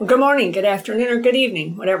Well, good morning, good afternoon, or good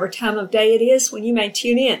evening, whatever time of day it is when you may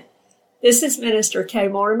tune in. This is Minister Kay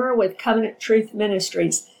Mortimer with Covenant Truth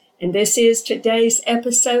Ministries, and this is today's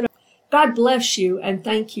episode. God bless you and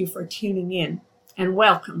thank you for tuning in, and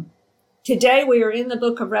welcome. Today we are in the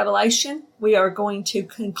book of Revelation. We are going to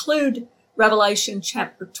conclude Revelation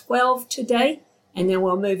chapter 12 today, and then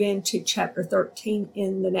we'll move into chapter 13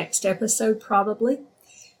 in the next episode probably.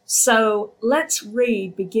 So let's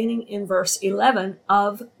read beginning in verse 11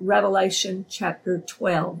 of Revelation chapter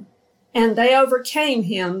 12. And they overcame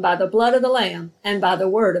him by the blood of the Lamb and by the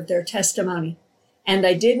word of their testimony, and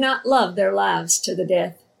they did not love their lives to the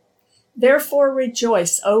death. Therefore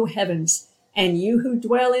rejoice, O heavens, and you who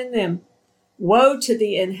dwell in them. Woe to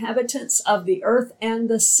the inhabitants of the earth and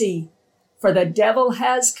the sea, for the devil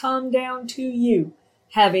has come down to you,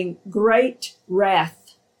 having great wrath,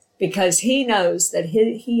 because he knows that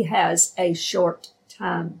he has a short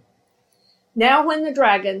time. Now when the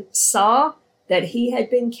dragon saw that he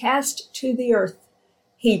had been cast to the earth,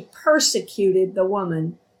 he persecuted the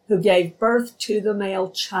woman who gave birth to the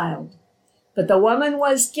male child. But the woman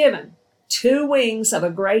was given 2 wings of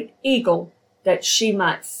a great eagle, that she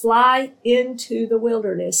might fly into the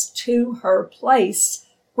wilderness to her place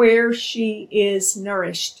where she is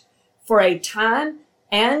nourished for a time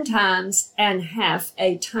and times and half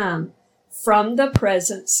a time from the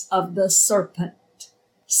presence of the serpent.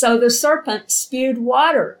 So the serpent spewed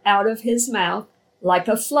water out of his mouth like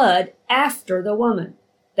a flood after the woman,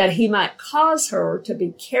 that he might cause her to be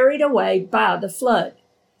carried away by the flood.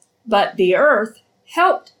 But the earth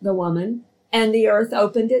helped the woman, and the earth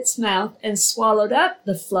opened its mouth and swallowed up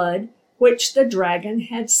the flood which the dragon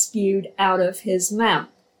had spewed out of his mouth.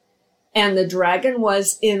 And the dragon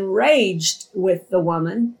was enraged with the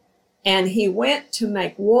woman, and he went to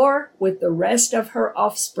make war with the rest of her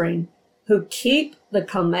offspring, who keep the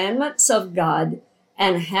commandments of God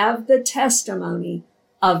and have the testimony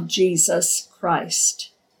of Jesus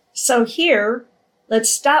Christ. So here, let's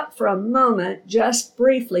stop for a moment just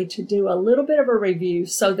briefly to do a little bit of a review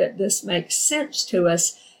so that this makes sense to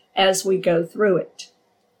us as we go through it.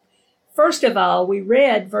 First of all, we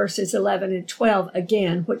read verses 11 and 12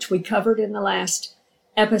 again, which we covered in the last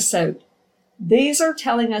episode. These are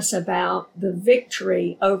telling us about the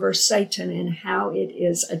victory over Satan and how it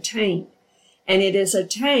is attained. And it is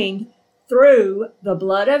attained through the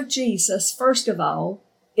blood of Jesus, first of all.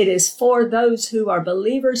 It is for those who are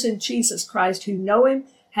believers in Jesus Christ, who know him,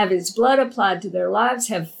 have his blood applied to their lives,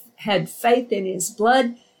 have had faith in his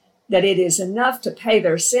blood, that it is enough to pay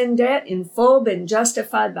their sin debt in full, been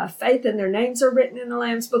justified by faith, and their names are written in the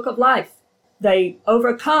Lamb's Book of Life. They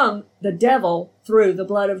overcome the devil through the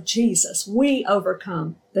blood of Jesus. We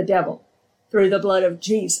overcome the devil through the blood of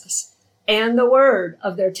Jesus and the word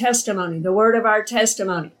of their testimony, the word of our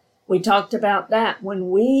testimony. We talked about that when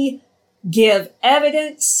we give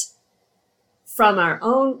evidence from our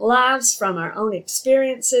own lives, from our own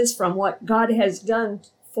experiences, from what God has done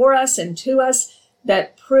for us and to us,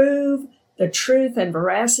 that prove the truth and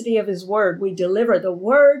veracity of his word. We deliver the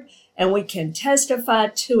word and we can testify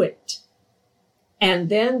to it. And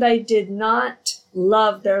then they did not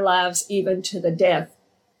love their lives even to the death.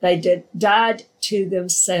 They died to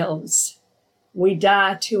themselves. We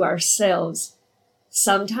die to ourselves.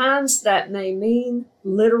 Sometimes that may mean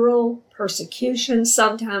literal persecution,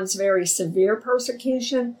 sometimes very severe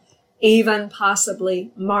persecution, even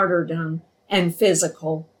possibly martyrdom and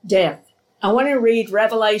physical death. I want to read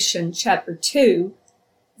Revelation chapter 2,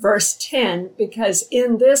 verse 10, because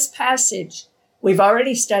in this passage, we've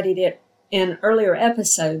already studied it in earlier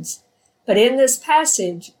episodes, but in this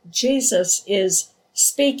passage, Jesus is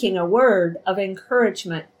speaking a word of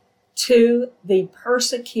encouragement to the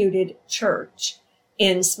persecuted church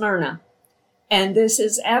in Smyrna. And this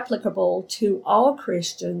is applicable to all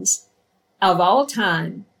Christians of all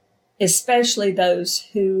time, especially those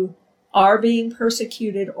who are being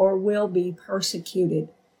persecuted or will be persecuted.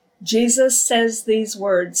 Jesus says these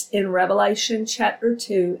words in Revelation chapter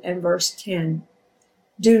 2 and verse 10.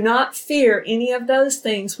 Do not fear any of those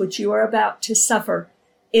things which you are about to suffer.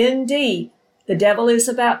 Indeed, the devil is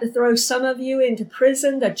about to throw some of you into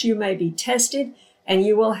prison that you may be tested, and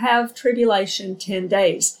you will have tribulation 10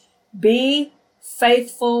 days. Be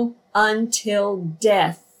faithful until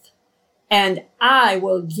death, and I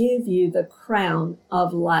will give you the crown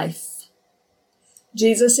of life.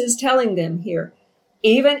 Jesus is telling them here,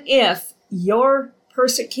 even if your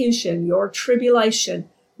persecution, your tribulation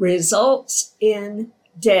results in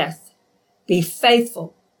death, be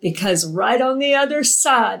faithful, because right on the other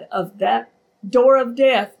side of that door of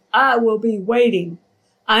death, I will be waiting.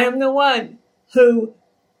 I am the one who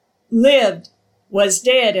lived was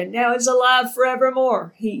dead and now is alive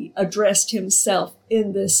forevermore. He addressed himself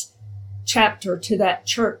in this chapter to that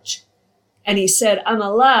church. And he said, I'm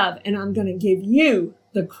alive and I'm going to give you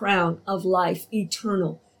the crown of life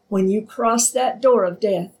eternal when you cross that door of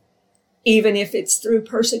death, even if it's through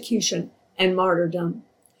persecution and martyrdom.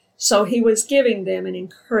 So he was giving them an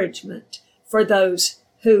encouragement for those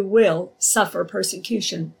who will suffer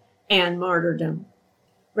persecution and martyrdom.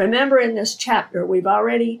 Remember, in this chapter, we've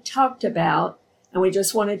already talked about, and we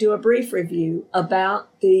just want to do a brief review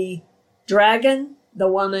about the dragon, the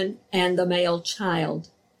woman, and the male child.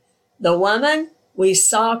 The woman, we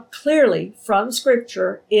saw clearly from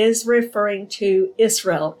Scripture, is referring to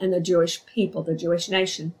Israel and the Jewish people, the Jewish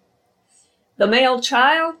nation. The male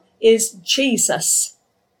child is Jesus,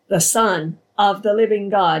 the Son of the living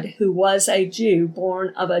God, who was a Jew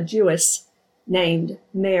born of a Jewess named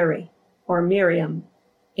Mary, or Miriam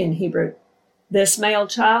in Hebrew. This male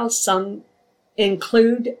child, some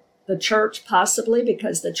include the church, possibly,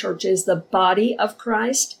 because the church is the body of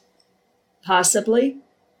Christ, possibly.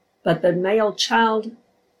 But the male child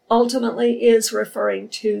ultimately is referring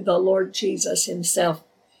to the Lord Jesus himself.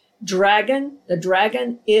 The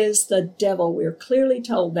dragon is the devil. We're clearly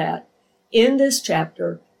told that in this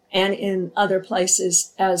chapter and in other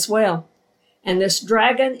places as well. And this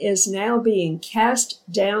dragon is now being cast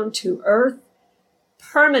down to earth,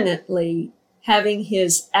 permanently having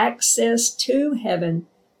his access to heaven,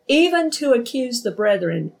 even to accuse the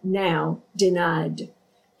brethren, now denied.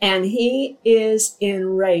 And he is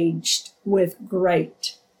enraged with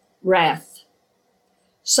great wrath.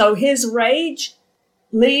 So his rage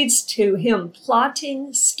leads to him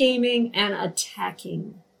plotting, scheming, and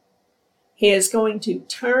attacking. He is going to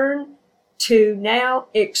turn to now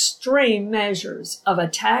extreme measures of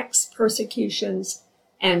attacks, persecutions,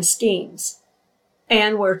 and schemes.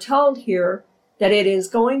 And we're told here that it is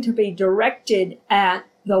going to be directed at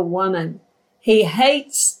the woman. He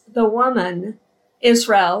hates the woman,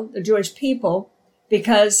 Israel, the Jewish people,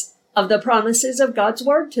 because of the promises of God's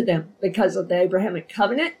word to them, because of the Abrahamic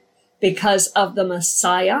covenant, because of the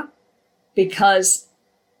Messiah, because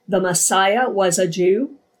the Messiah was a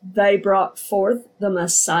Jew. They brought forth the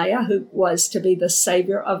Messiah, who was to be the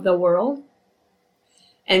Savior of the world.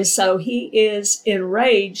 And so he is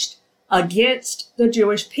enraged against the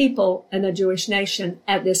Jewish people and the Jewish nation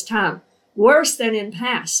at this time. Worse than in the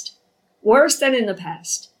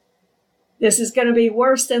past. This is going to be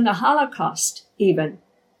worse than the Holocaust, even,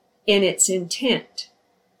 in its intent.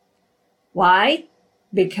 Why?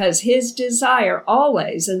 Because his desire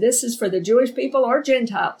always, and this is for the Jewish people or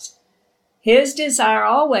Gentiles, his desire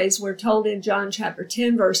always, we're told in John chapter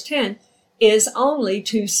 10, verse 10, is only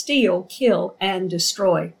to steal, kill, and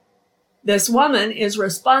destroy. This woman is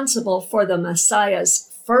responsible for the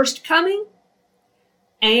Messiah's first coming,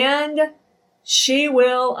 and she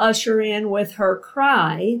will usher in with her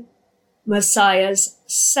cry Messiah's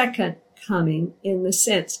second coming, in the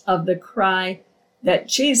sense of the cry that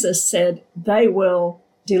Jesus said they will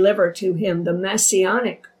deliver to him, the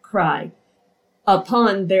messianic cry,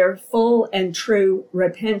 upon their full and true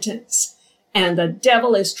repentance. And the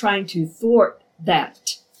devil is trying to thwart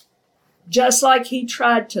that. Just like he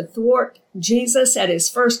tried to thwart Jesus at his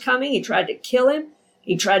first coming, he tried to kill him,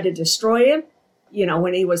 he tried to destroy him,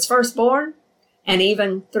 when he was first born, and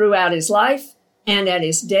even throughout his life and at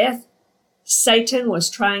his death. Satan was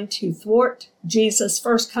trying to thwart Jesus'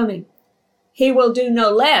 first coming. He will do no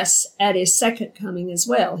less at his second coming as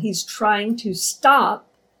well. He's trying to stop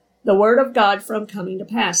the word of God from coming to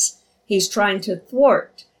pass. He's trying to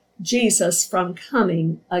thwart Jesus from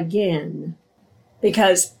coming again.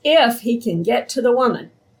 Because if he can get to the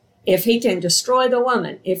woman, if he can destroy the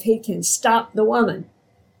woman, if he can stop the woman,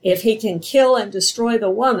 if he can kill and destroy the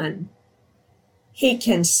woman, he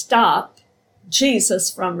can stop Jesus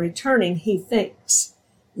from returning, he thinks.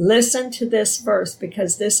 Listen to this verse,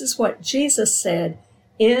 because this is what Jesus said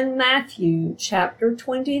in Matthew chapter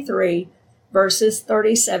 23, verses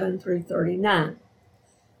 37 through 39.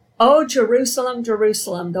 O Jerusalem,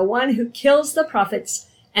 Jerusalem, the one who kills the prophets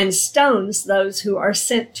and stones those who are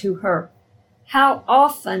sent to her. How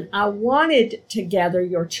often I wanted to gather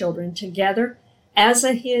your children together as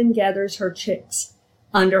a hen gathers her chicks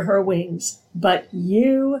under her wings, but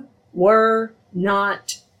you were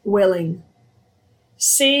not willing.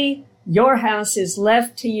 See, your house is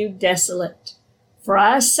left to you desolate. For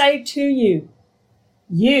I say to you,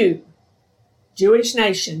 you, Jewish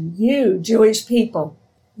nation, you, Jewish people,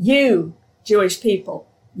 you,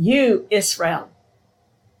 Israel,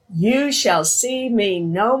 you shall see me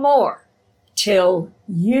no more till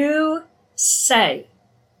you say,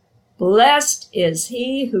 blessed is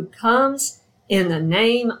he who comes in the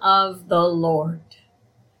name of the Lord.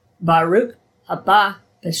 Baruch haba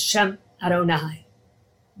b'shem Adonai.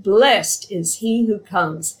 Blessed is he who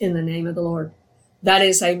comes in the name of the Lord. That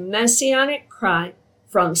is a messianic cry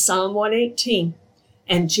from Psalm 118.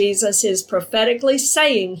 And Jesus is prophetically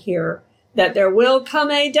saying here that there will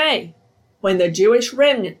come a day when the Jewish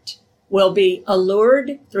remnant will be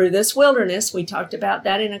allured through this wilderness. We talked about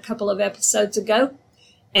that in a couple of episodes ago.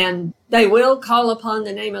 And they will call upon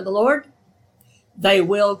the name of the Lord. They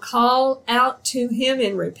will call out to him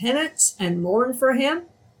in repentance and mourn for him,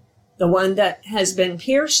 the one that has been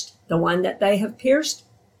pierced, the one that they have pierced.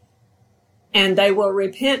 And they will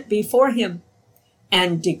repent before him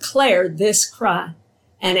and declare this cry.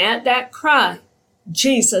 And at that cry,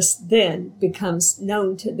 Jesus then becomes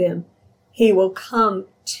known to them. He will come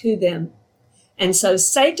to them. And so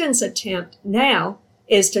Satan's attempt now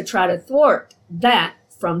is to try to thwart that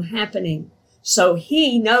from happening. So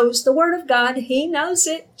he knows the Word of God. He knows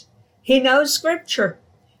it. He knows Scripture.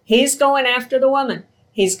 He's going after the woman.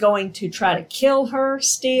 He's going to try to kill her,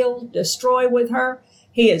 steal, destroy with her.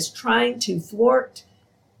 He is trying to thwart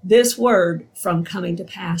this word from coming to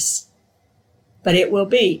pass. But it will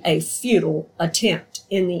be a futile attempt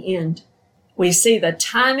in the end. We see the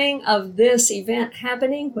timing of this event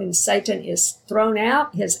happening when Satan is thrown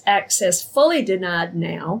out, his access fully denied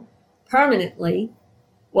now, permanently,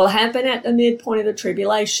 will happen at the midpoint of the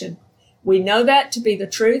tribulation. We know that to be the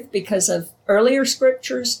truth because of earlier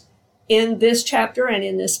scriptures in this chapter and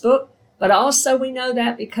in this book, but also we know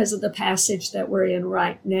that because of the passage that we're in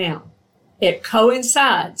right now. It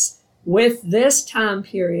coincides with this time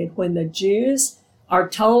period when the Jews are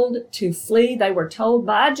told to flee. They were told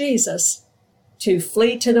by Jesus to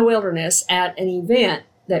flee to the wilderness at an event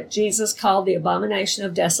that Jesus called the abomination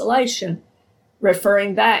of desolation,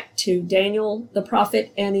 referring back to Daniel the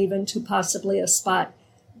prophet and even to possibly a spot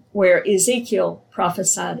where Ezekiel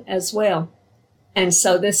prophesied as well. And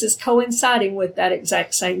so this is coinciding with that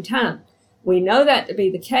exact same time. We know that to be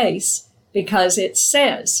the case because it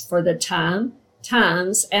says for the time,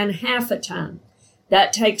 times, and half a time.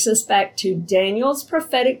 That takes us back to Daniel's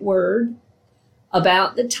prophetic word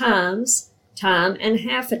about the times, time, and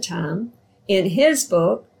half a time in his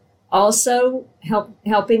book, also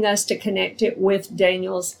helping us to connect it with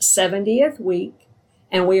Daniel's 70th week.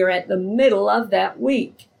 And we are at the middle of that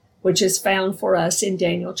week, which is found for us in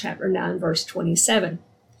Daniel chapter 9, verse 27.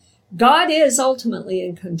 God is ultimately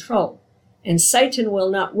in control, and Satan will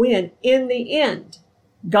not win in the end.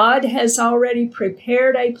 God has already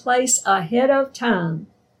prepared a place ahead of time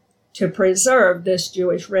to preserve this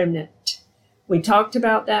Jewish remnant. We talked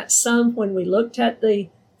about that some when we looked at the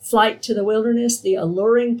flight to the wilderness. The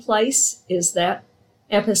alluring place is that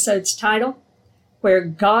episode's title, where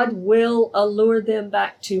God will allure them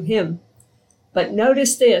back to him. But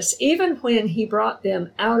notice this, even when he brought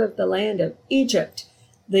them out of the land of Egypt,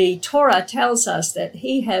 the Torah tells us that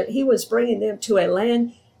he was bringing them to a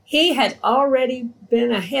land he had already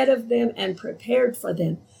been ahead of them and prepared for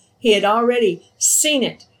them. He had already seen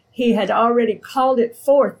it. He had already called it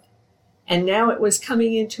forth. And now it was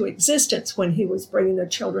coming into existence when he was bringing the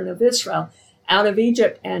children of Israel out of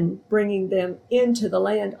Egypt and bringing them into the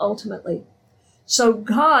land ultimately. So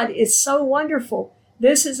God is so wonderful.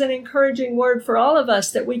 This is an encouraging word for all of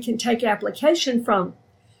us that we can take application from.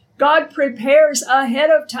 God prepares ahead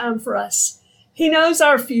of time for us. He knows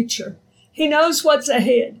our future. He knows what's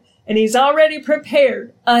ahead, and he's already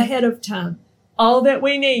prepared ahead of time all that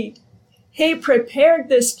we need. He prepared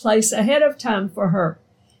this place ahead of time for her.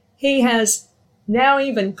 He has now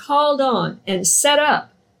even called on and set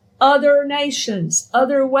up other nations,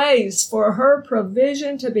 other ways for her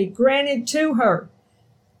provision to be granted to her.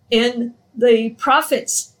 In the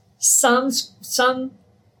prophets, some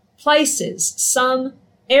places, some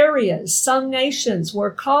areas, some nations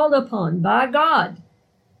were called upon by God.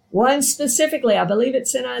 One specifically, I believe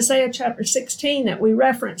it's in Isaiah chapter 16 that we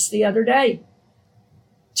referenced the other day,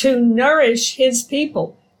 to nourish his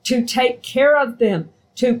people, to take care of them,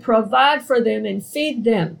 to provide for them and feed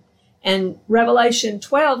them. And Revelation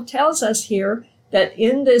 12 tells us here that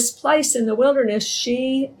in this place in the wilderness,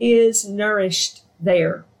 she is nourished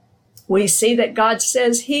there. We see that God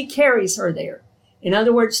says he carries her there. In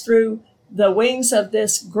other words, through the wings of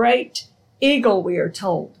this great eagle, we are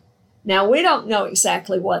told. Now, we don't know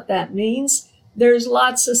exactly what that means. There's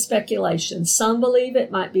lots of speculation. Some believe it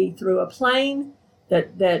might be through a plane,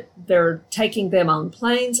 that they're taking them on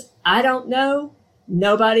planes. I don't know.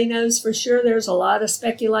 Nobody knows for sure. There's a lot of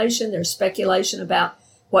speculation. There's speculation about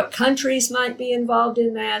what countries might be involved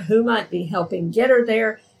in that, who might be helping get her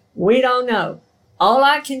there. We don't know. All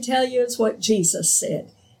I can tell you is what Jesus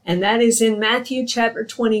said, and that is in Matthew chapter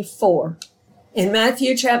 24. In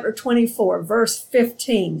Matthew chapter 24, verse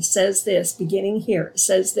 15 says this, beginning here, it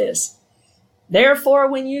says this, "Therefore,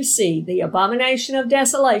 when you see the abomination of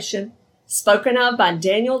desolation spoken of by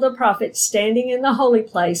Daniel the prophet standing in the holy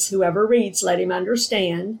place, whoever reads, let him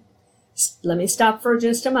understand." Let me stop for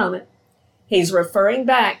just a moment. He's referring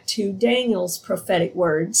back to Daniel's prophetic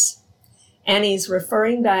words, and he's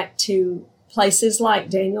referring back to places like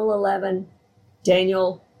Daniel 11,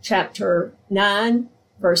 Daniel chapter 9,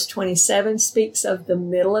 verse 27 speaks of the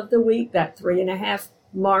middle of the week, that 3.5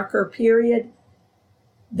 marker period,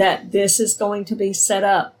 that this is going to be set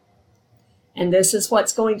up. And this is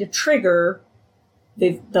what's going to trigger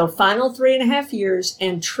the final 3.5 years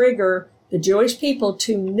and trigger the Jewish people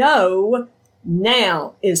to know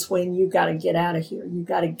now is when you got to get out of here. You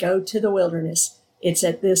got to go to the wilderness. It's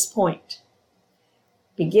at this point.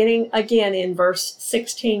 Beginning again in verse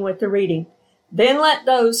 16 with the reading. "Then let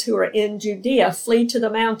those who are in Judea flee to the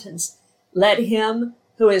mountains. Let him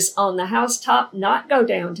who is on the housetop not go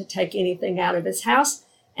down to take anything out of his house,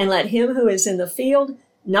 and let him who is in the field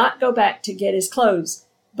not go back to get his clothes.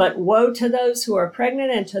 But woe to those who are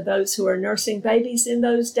pregnant and to those who are nursing babies in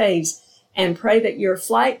those days, and pray that your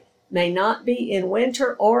flight may not be in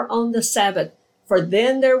winter or on the Sabbath, for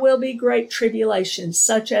then there will be great tribulation,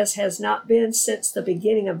 such as has not been since the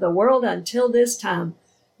beginning of the world until this time,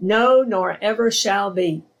 no, nor ever shall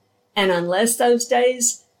be. And unless those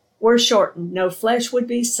days were shortened, no flesh would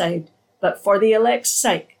be saved, but for the elect's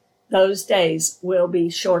sake, those days will be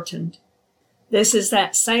shortened." This is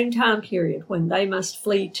that same time period when they must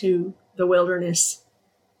flee to the wilderness.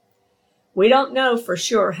 We don't know for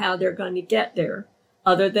sure how they're going to get there,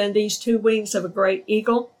 other than these 2 wings of a great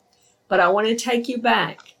eagle. But I want to take you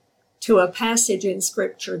back to a passage in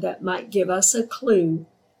Scripture that might give us a clue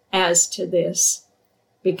as to this,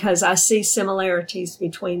 because I see similarities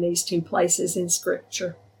between these 2 places in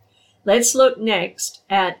Scripture. Let's look next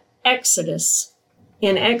at Exodus.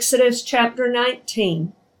 In Exodus chapter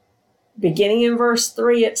 19, beginning in verse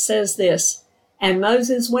 3, it says this, "And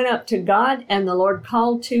Moses went up to God, and the Lord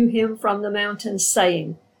called to him from the mountain,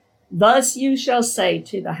 saying, Thus you shall say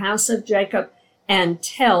to the house of Jacob, and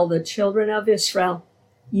tell the children of Israel,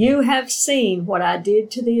 You have seen what I did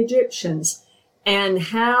to the Egyptians, and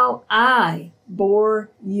how I bore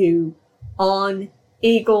you on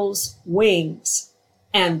eagle's wings,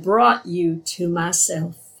 and brought you to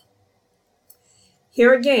myself."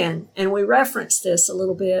 Here again, and we referenced this a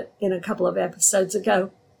little bit in a couple of episodes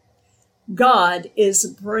ago, God is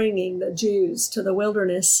bringing the Jews to the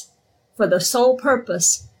wilderness for the sole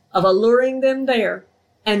purpose of alluring them there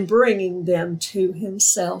and bringing them to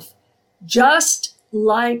himself, just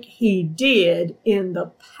like he did in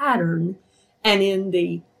the pattern and in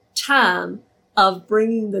the time of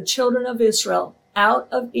bringing the children of Israel out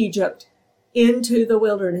of Egypt into the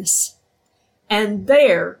wilderness. And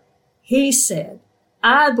there he said,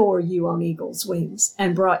 "I bore you on eagle's wings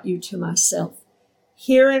and brought you to myself."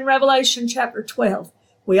 Here in Revelation chapter 12,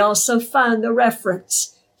 we also find the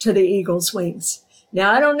reference to the eagle's wings.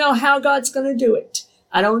 Now, I don't know how God's going to do it.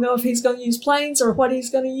 I don't know if he's going to use planes or what he's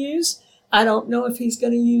going to use. I don't know if he's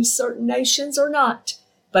going to use certain nations or not.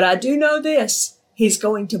 But I do know this. He's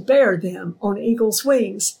going to bear them on eagle's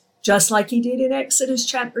wings, just like he did in Exodus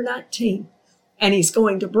chapter 19. And he's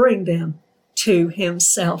going to bring them to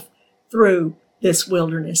himself through this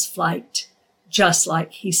wilderness flight, just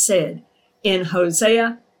like he said in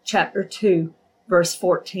Hosea chapter 2, verse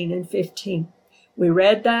 14 and 15. We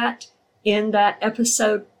read that in that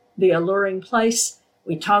episode, The Alluring Place.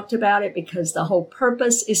 We talked about it because the whole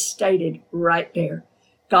purpose is stated right there.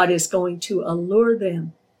 God is going to allure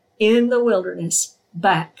them in the wilderness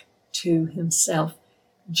back to himself,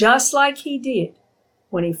 just like he did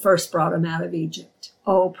when he first brought them out of Egypt.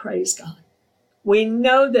 Oh, praise God. We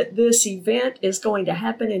know that this event is going to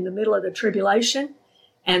happen in the middle of the tribulation,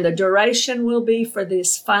 and the duration will be for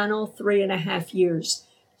this final 3.5 years.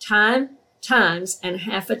 Time, times, and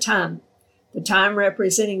half a time. The time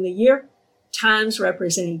representing the year, times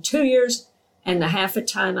representing 2 years, and the half a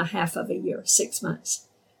time, a half of a year, 6 months.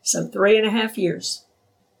 So 3.5 years.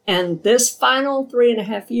 And this final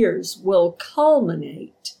 3.5 years will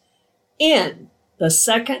culminate in the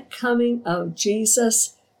second coming of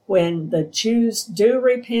Jesus, when the Jews do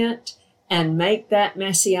repent and make that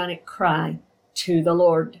messianic cry to the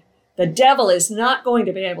Lord. The devil is not going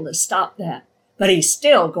to be able to stop that, but he's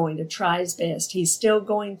still going to try his best. He's still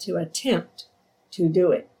going to attempt to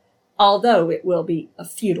do it, although it will be a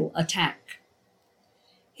futile attack.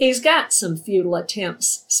 He's got some futile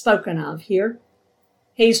attempts spoken of here.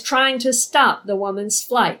 He's trying to stop the woman's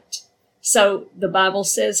flight. So the Bible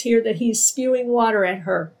says here that he's spewing water at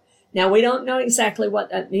her. Now, we don't know exactly what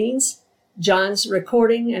that means, John's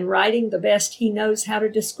recording and writing the best he knows how to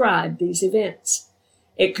describe these events.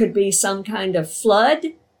 It could be some kind of flood,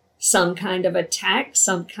 some kind of attack,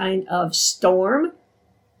 some kind of storm,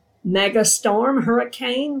 mega storm,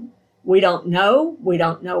 hurricane. We don't know. We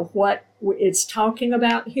don't know what it's talking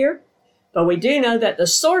about here. But we do know that the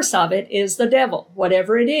source of it is the devil,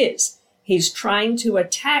 whatever it is. He's trying to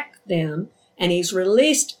attack them, and he's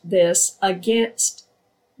released this against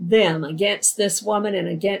them, against this woman and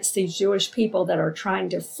against these Jewish people that are trying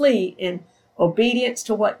to flee in obedience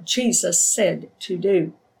to what Jesus said to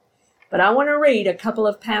do. But I want to read a couple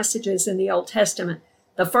of passages in the Old Testament.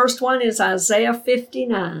 The first one is Isaiah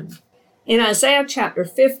 59. In Isaiah chapter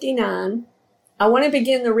 59, I want to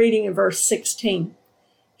begin the reading in verse 16.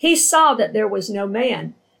 He saw that there was no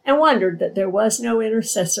man and wondered that there was no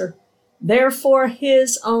intercessor. Therefore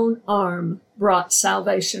his own arm brought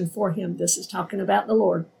salvation for him. This is talking about the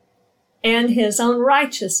Lord. And his own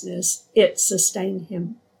righteousness, it sustained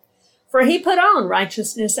him. For he put on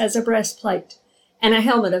righteousness as a breastplate and a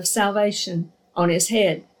helmet of salvation on his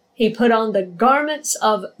head. He put on the garments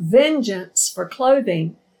of vengeance for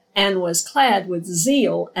clothing and was clad with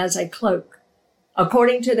zeal as a cloak.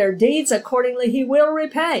 According to their deeds, accordingly he will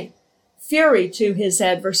repay. Fury to his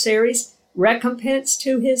adversaries, recompense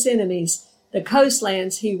to his enemies. The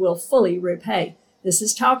coastlands he will fully repay. This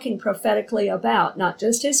is talking prophetically about not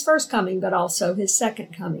just his first coming, but also his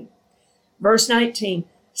second coming. Verse 19,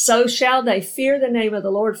 so shall they fear the name of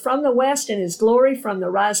the Lord from the west and his glory from the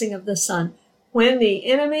rising of the sun. When the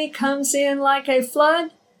enemy comes in like a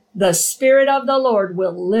flood, the Spirit of the Lord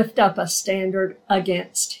will lift up a standard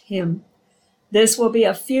against him. This will be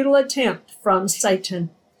a futile attempt from Satan.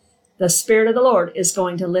 The Spirit of the Lord is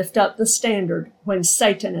going to lift up the standard when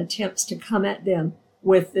Satan attempts to come at them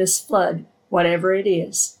with this flood, whatever it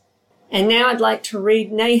is. And now I'd like to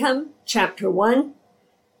read Nahum chapter 1,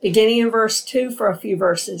 beginning in verse 2 for a few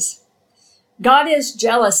verses. God is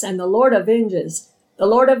jealous and the Lord avenges. The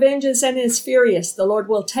Lord avenges and is furious. The Lord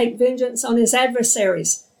will take vengeance on his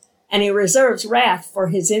adversaries, and he reserves wrath for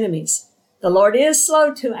his enemies. The Lord is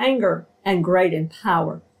slow to anger and great in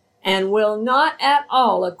power, and will not at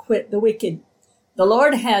all acquit the wicked. The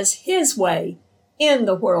Lord has his way in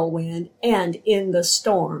the whirlwind and in the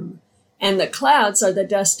storm, and the clouds are the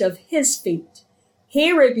dust of his feet.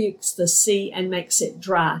 He rebukes the sea and makes it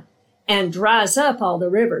dry, and dries up all the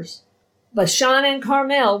rivers. Bashan and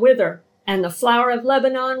Carmel wither, and the flower of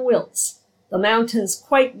Lebanon wilts. The mountains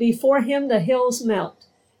quake before him, the hills melt,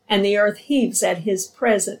 and the earth heaves at his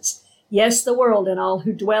presence. Yes, the world and all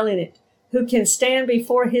who dwell in it. Who can stand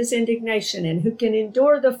before his indignation, and who can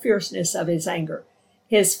endure the fierceness of his anger?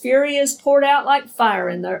 His fury is poured out like fire,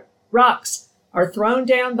 and the rocks are thrown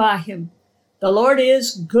down by him. The Lord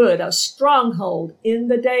is good, a stronghold in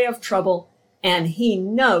the day of trouble, and he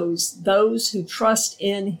knows those who trust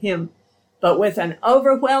in him. But with an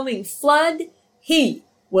overwhelming flood, he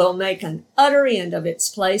will make an utter end of its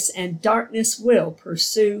place, and darkness will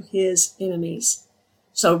pursue his enemies.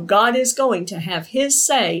 So God is going to have his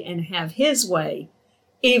say and have his way,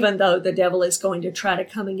 even though the devil is going to try to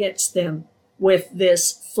come against them with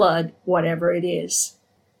this flood, whatever it is.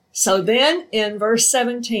 So then in verse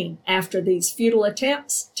 17, after these futile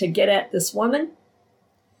attempts to get at this woman,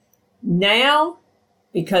 now,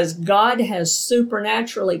 because God has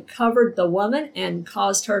supernaturally covered the woman and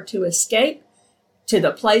caused her to escape to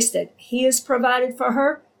the place that he has provided for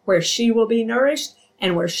her, where she will be nourished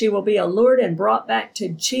and where she will be allured and brought back to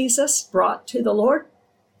Jesus, brought to the Lord,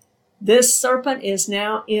 this serpent is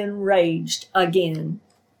now enraged again.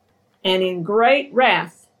 And in great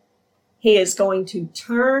wrath, he is going to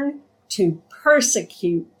turn to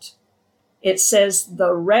persecute, it says,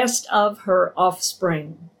 the rest of her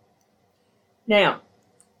offspring. Now,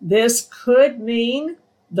 this could mean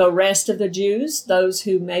the rest of the Jews, those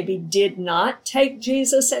who maybe did not take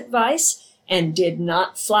Jesus' advice and did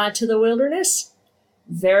not fly to the wilderness.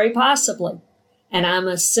 Very possibly. And I'm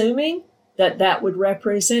assuming that that would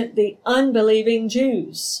represent the unbelieving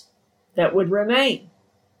Jews that would remain.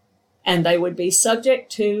 And they would be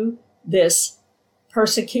subject to this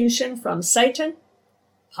persecution from Satan,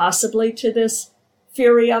 possibly to this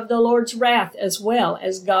fury of the Lord's wrath as well,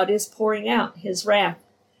 as God is pouring out his wrath.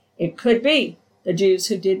 It could be the Jews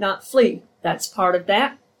who did not flee. That's part of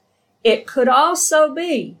that. It could also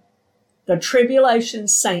be the tribulation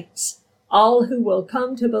saints, all who will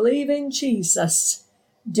come to believe in Jesus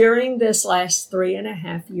during this last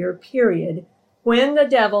 3.5-year period, when the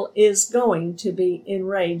devil is going to be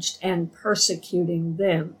enraged and persecuting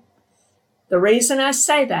them. The reason I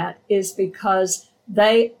say that is because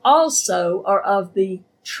they also are of the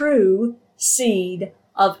true seed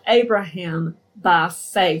of Abraham by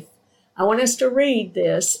faith. I want us to read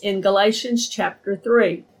this in Galatians chapter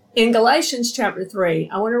 3. In Galatians chapter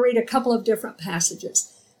 3, I want to read a couple of different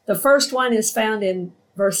passages. The first one is found in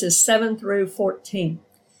verses 7 through 14.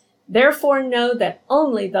 Therefore know that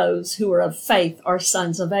only those who are of faith are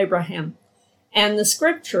sons of Abraham. And the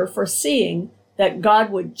scripture, foreseeing that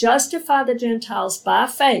God would justify the Gentiles by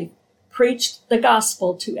faith, preached the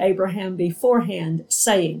gospel to Abraham beforehand,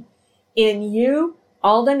 saying, in you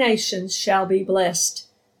all the nations shall be blessed.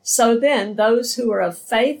 So then those who are of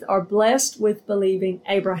faith are blessed with believing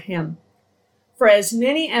Abraham. For as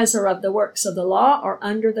many as are of the works of the law are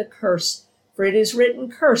under the curse. For it is written,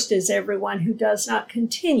 cursed is everyone who does not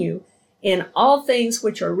continue in all things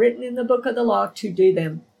which are written in the book of the law to do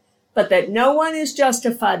them. But that no one is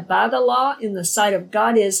justified by the law in the sight of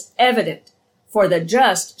God is evident, for the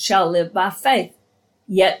just shall live by faith.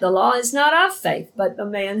 Yet the law is not of faith, but the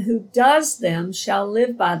man who does them shall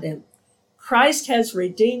live by them. Christ has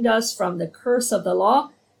redeemed us from the curse of the law,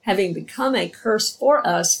 having become a curse for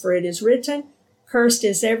us, for it is written, cursed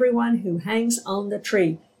is everyone who hangs on the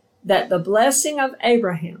tree, that the blessing of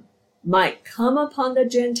Abraham might come upon the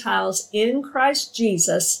Gentiles in Christ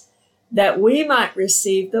Jesus, that we might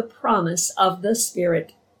receive the promise of the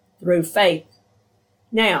Spirit through faith.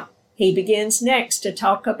 Now, he begins next to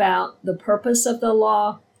talk about the purpose of the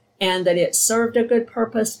law and that it served a good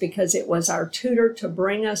purpose because it was our tutor to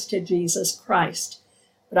bring us to Jesus Christ.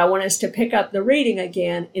 But I want us to pick up the reading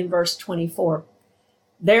again in verse 24.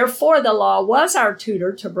 Therefore, the law was our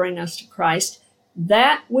tutor to bring us to Christ,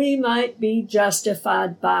 that we might be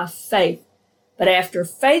justified by faith. But after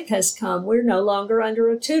faith has come, we're no longer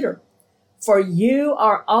under a tutor. For you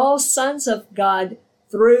are all sons of God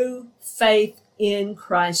through faith in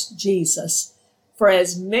Christ Jesus. For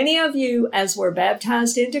as many of you as were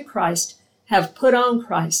baptized into Christ have put on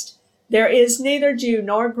Christ. There is neither Jew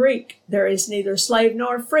nor Greek. There is neither slave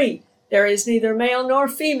nor free. There is neither male nor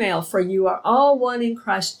female, for you are all one in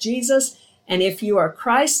Christ Jesus. And if you are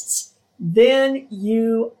Christ's, then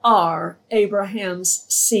you are Abraham's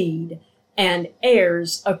seed and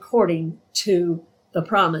heirs according to the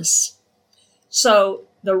promise. So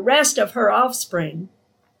the rest of her offspring,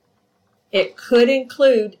 it could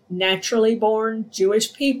include naturally born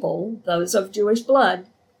Jewish people, those of Jewish blood,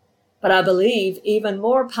 but I believe even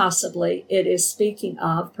more possibly it is speaking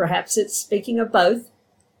of, perhaps it's speaking of both,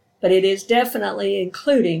 but it is definitely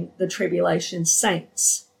including the tribulation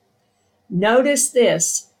saints. Notice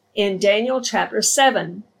this in Daniel chapter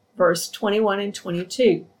 7, verse 21 and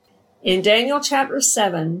 22. In Daniel chapter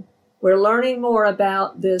 7, we're learning more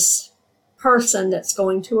about this person that's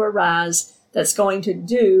going to arise, that's going to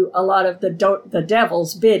do a lot of the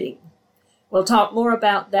devil's bidding. We'll talk more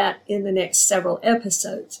about that in the next several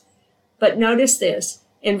episodes. But notice this,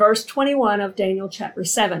 in verse 21 of Daniel chapter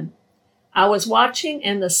 7, I was watching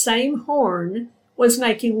and the same horn was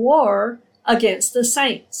making war against the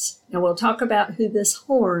saints. Now we'll talk about who this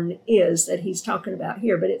horn is that he's talking about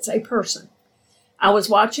here, but it's a person. I was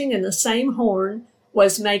watching and the same horn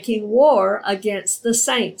was making war against the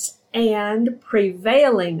saints and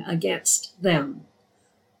prevailing against them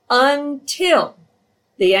until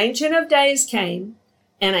the Ancient of Days came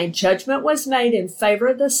and a judgment was made in favor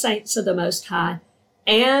of the saints of the Most High,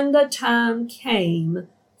 and the time came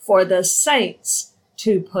for the saints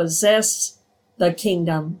to possess the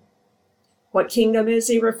kingdom. What kingdom is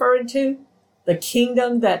he referring to? The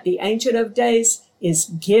kingdom that the Ancient of Days is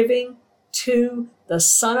giving to the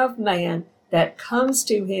Son of Man that comes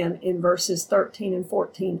to him in verses 13 and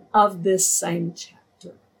 14 of this same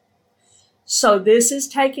chapter. So this is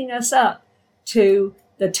taking us up to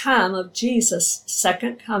the time of Jesus'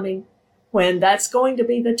 second coming, when that's going to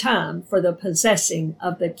be the time for the possessing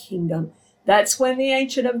of the kingdom. That's when the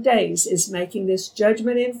Ancient of Days is making this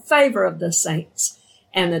judgment in favor of the saints.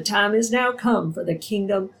 And the time is now come for the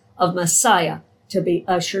kingdom of Messiah to be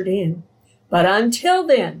ushered in. But until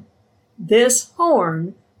then, this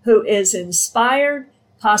horn, who is inspired,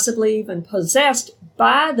 possibly even possessed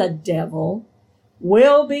by the devil,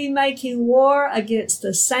 will be making war against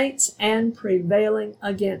the saints and prevailing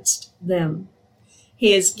against them.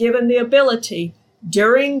 He is given the ability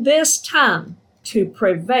during this time to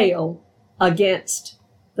prevail against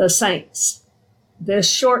the saints, this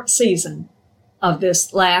short season of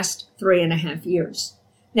this last 3.5 years.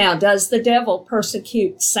 Now, does the devil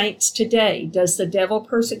persecute saints today? Does the devil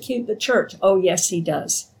persecute the church? Oh, yes, he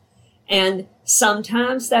does. And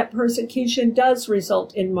sometimes that persecution does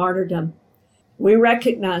result in martyrdom. We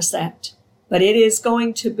recognize that, but it is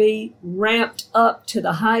going to be ramped up to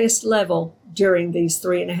the highest level during these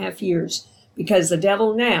 3.5 years, because the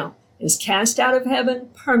devil now is cast out of heaven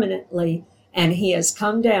permanently, and he has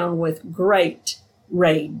come down with great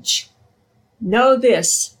rage. Know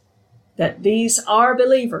this, that these are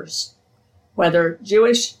believers, whether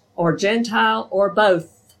Jewish or Gentile or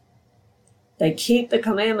both. They keep the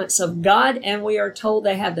commandments of God, and we are told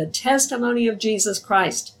they have the testimony of Jesus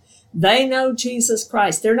Christ. They know Jesus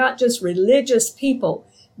Christ. They're not just religious people.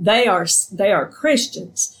 They are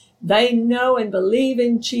Christians. They know and believe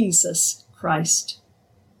in Jesus Christ.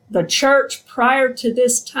 The church prior to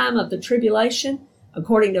this time of the tribulation,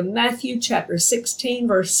 according to Matthew chapter 16,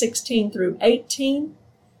 verse 16 through 18,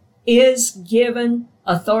 is given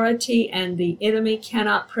authority, and the enemy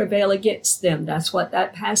cannot prevail against them. That's what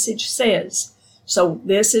that passage says. So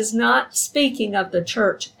this is not speaking of the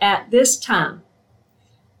church at this time.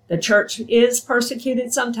 The church is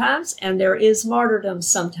persecuted sometimes, and there is martyrdom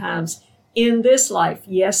sometimes in this life.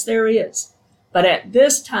 Yes, there is. But at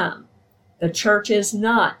this time, the church is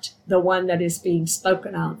not the one that is being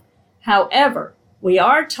spoken of. However, we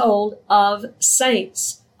are told of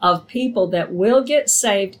saints, of people that will get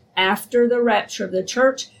saved after the rapture of the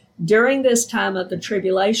church during this time of the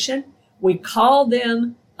tribulation. We call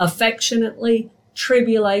them affectionately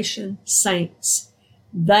tribulation saints.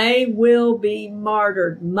 They will be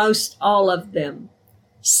martyred, most all of them.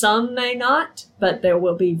 Some may not, but there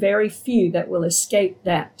will be very few that will escape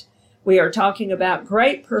that. We are talking about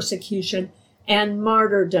great persecution and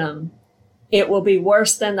martyrdom. It will be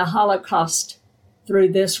worse than the Holocaust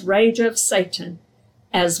through this rage of Satan,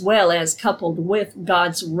 as well as coupled with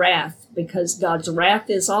God's wrath, because God's wrath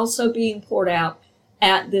is also being poured out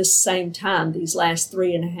at this same time, these last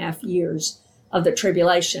 3.5 years of the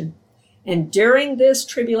tribulation. And during this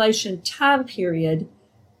tribulation time period,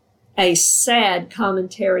 a sad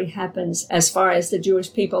commentary happens as far as the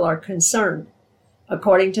Jewish people are concerned.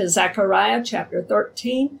 According to Zechariah chapter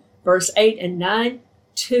 13, verse 8 and 9,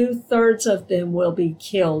 2/3 of them will be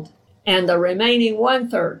killed, and the remaining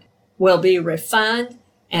 1/3 will be refined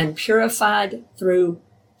and purified through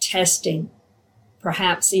testing,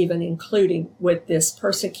 perhaps even including with this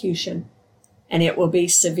persecution, and it will be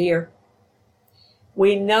severe.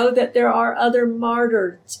 We know that there are other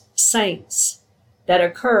martyred saints that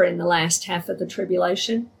occur in the last half of the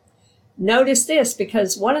tribulation. Notice this,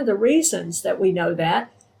 because one of the reasons that we know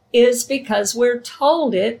that is because we're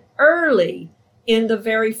told it early in the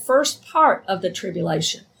very first part of the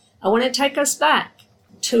tribulation. I want to take us back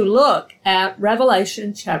to look at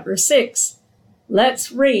Revelation chapter 6.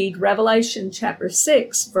 Let's read Revelation chapter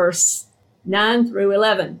 6, verse 9 through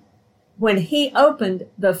 11. When he opened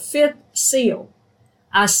the 5th seal,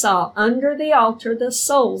 I saw under the altar the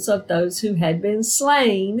souls of those who had been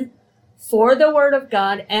slain for the word of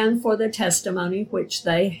God and for the testimony which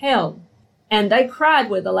they held. And they cried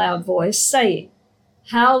with a loud voice, saying,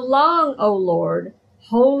 How long, O Lord,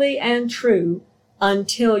 holy and true,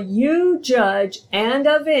 until you judge and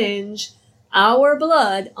avenge our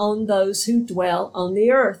blood on those who dwell on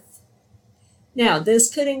the earth? Now,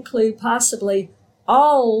 this could include possibly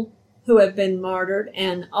all who have been martyred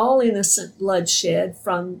and all innocent bloodshed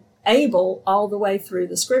from Abel all the way through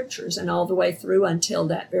the scriptures and all the way through until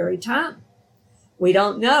that very time. We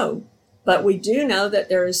don't know, but we do know that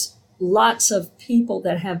there's lots of people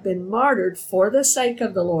that have been martyred for the sake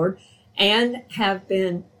of the Lord and have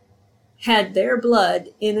had their blood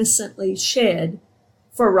innocently shed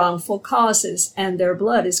for wrongful causes, and their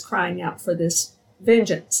blood is crying out for this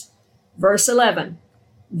vengeance. Verse 11,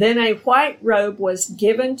 Then a white robe was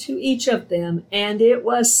given to each of them, and it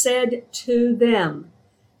was said to them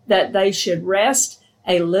that they should rest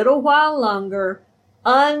a little while longer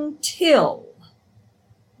until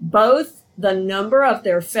both the number of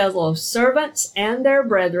their fellow servants and their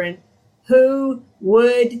brethren who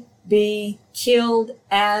would be killed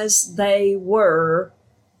as they were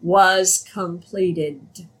was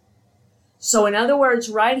completed. So in other words,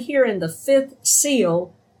 right here in the 5th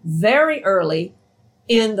seal, very early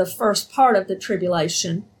in the first part of the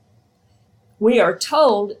tribulation, we are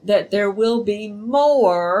told that there will be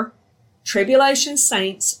more tribulation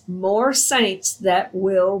saints, more saints that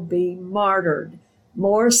will be martyred,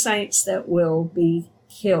 more saints that will be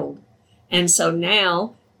killed. And so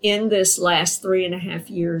now, in this last 3.5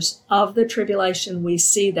 years of the tribulation, we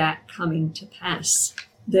see that coming to pass.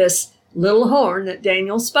 This little horn that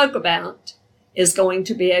Daniel spoke about is going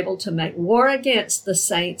to be able to make war against the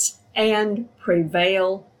saints and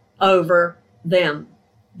prevail over them.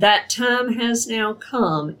 That time has now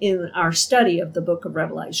come in our study of the book of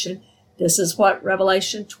Revelation. This is what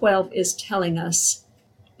Revelation 12 is telling us.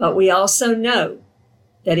 But we also know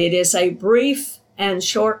that it is a brief and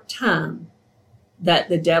short time that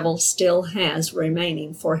the devil still has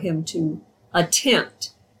remaining for him to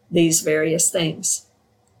attempt these various things.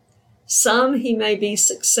 Some he may be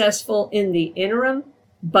successful in the interim,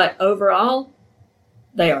 But overall,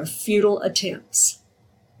 they are futile attempts,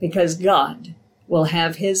 because God will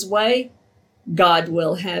have his way, God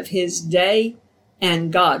will have his day,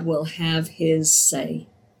 and God will have his say.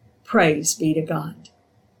 Praise be to God.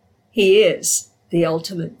 He is the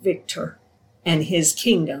ultimate victor, and his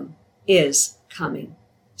kingdom is coming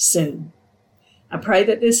soon. I pray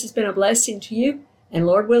that this has been a blessing to you, and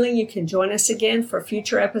Lord willing, you can join us again for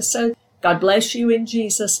future episodes. God bless you in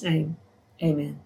Jesus' name. Amen.